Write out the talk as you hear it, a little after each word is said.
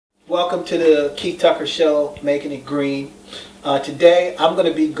Welcome to the Keith Tucker Show, Making It Green. Today I'm going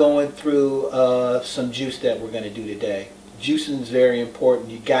to be going through some juice that we're going to do today. Juicing is very important.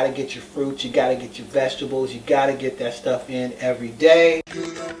 You got to get your fruits, you got to get your vegetables, you got to get that stuff in every day. The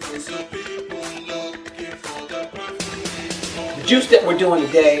juice that we're doing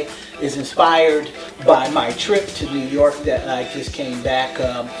today is inspired by my trip to New York that I just came back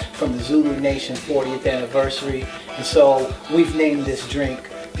from the Zulu Nation 40th anniversary. And so we've named this drink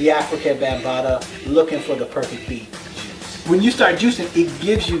the Afrika Bambaataa, looking for the perfect beat juice. When you start juicing, it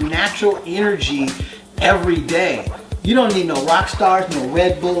gives you natural energy every day. You don't need no rock stars, no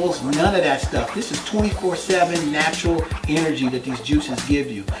Red Bulls, none of that stuff. This is 24/7 natural energy that these juices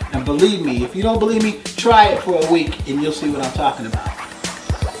give you. And believe me, if you don't believe me, try it for a week and you'll see what I'm talking about.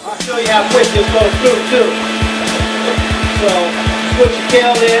 I'll show you how quick this goes through too. So, put your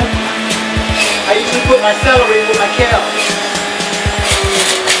kale in. I usually put my celery with my kale.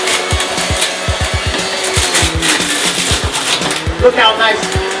 Look how nice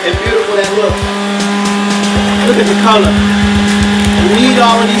and beautiful that looks. Look at the color. You need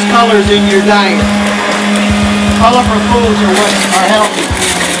all of these colors in your diet. Colorful foods are what are healthy.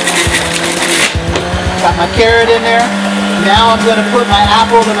 Got my carrot in there. Now I'm going to put my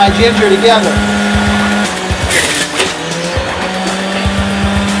apple and my ginger together.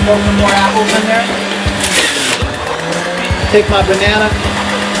 Throw some more apples in there. Take my banana,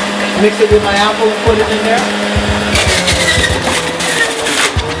 mix it with my apple and put it in there.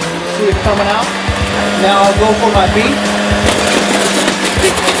 See it coming out. Now I'll go for my beet.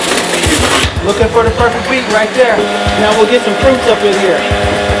 Looking for the perfect beet right there. Now we'll get some fruits up in here.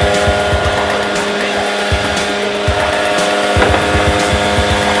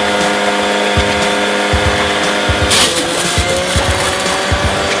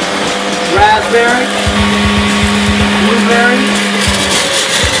 Raspberry, blueberry,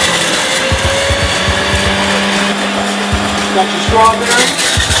 got your strawberry,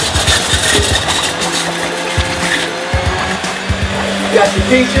 got your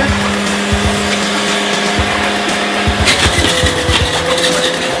peaches,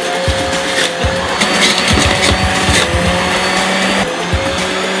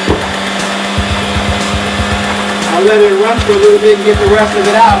 I'll let it run for a little bit and get the rest of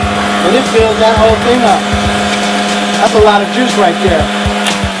it out. But it fills that whole thing up. That's a lot of juice right there.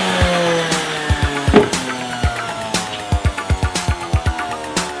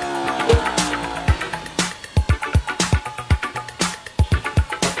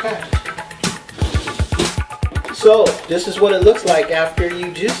 Okay. So, this is what it looks like after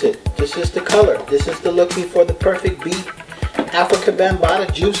you juice it. This is the color. This is the looking for the perfect beet Afrika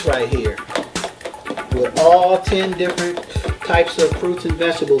Bambaataa juice right here. With all 10 different types of fruits and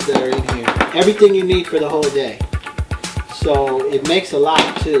vegetables that are in here. Everything you need for the whole day. So it makes a lot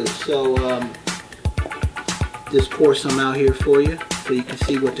too. So just pour some out here for you so you can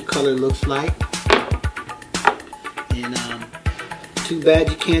see what the color looks like. And too bad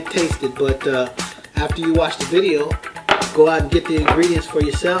you can't taste it, but after you watch the video, go out and get the ingredients for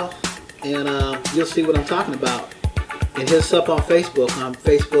yourself and you'll see what I'm talking about. And hit us up on Facebook,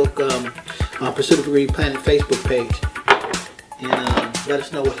 on Pursuit of Green Planet Facebook page. And let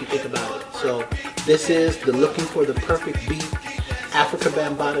us know what you think about it. So this is the Looking for the Perfect Beet Afrika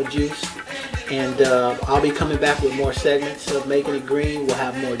Bambaataa juice. And I'll be coming back with more segments of Making It Green. We'll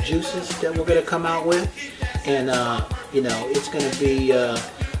have more juices that we're going to come out with. And you know, it's going to be an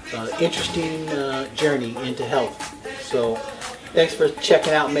interesting journey into health. So thanks for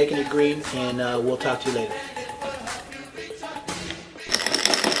checking out Making It Green, and we'll talk to you later.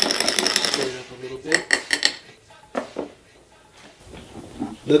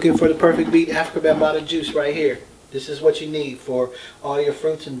 Looking for the perfect beet Afrika Bambaataa juice right here. This is what you need for all your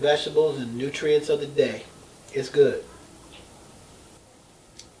fruits and vegetables and nutrients of the day. It's good.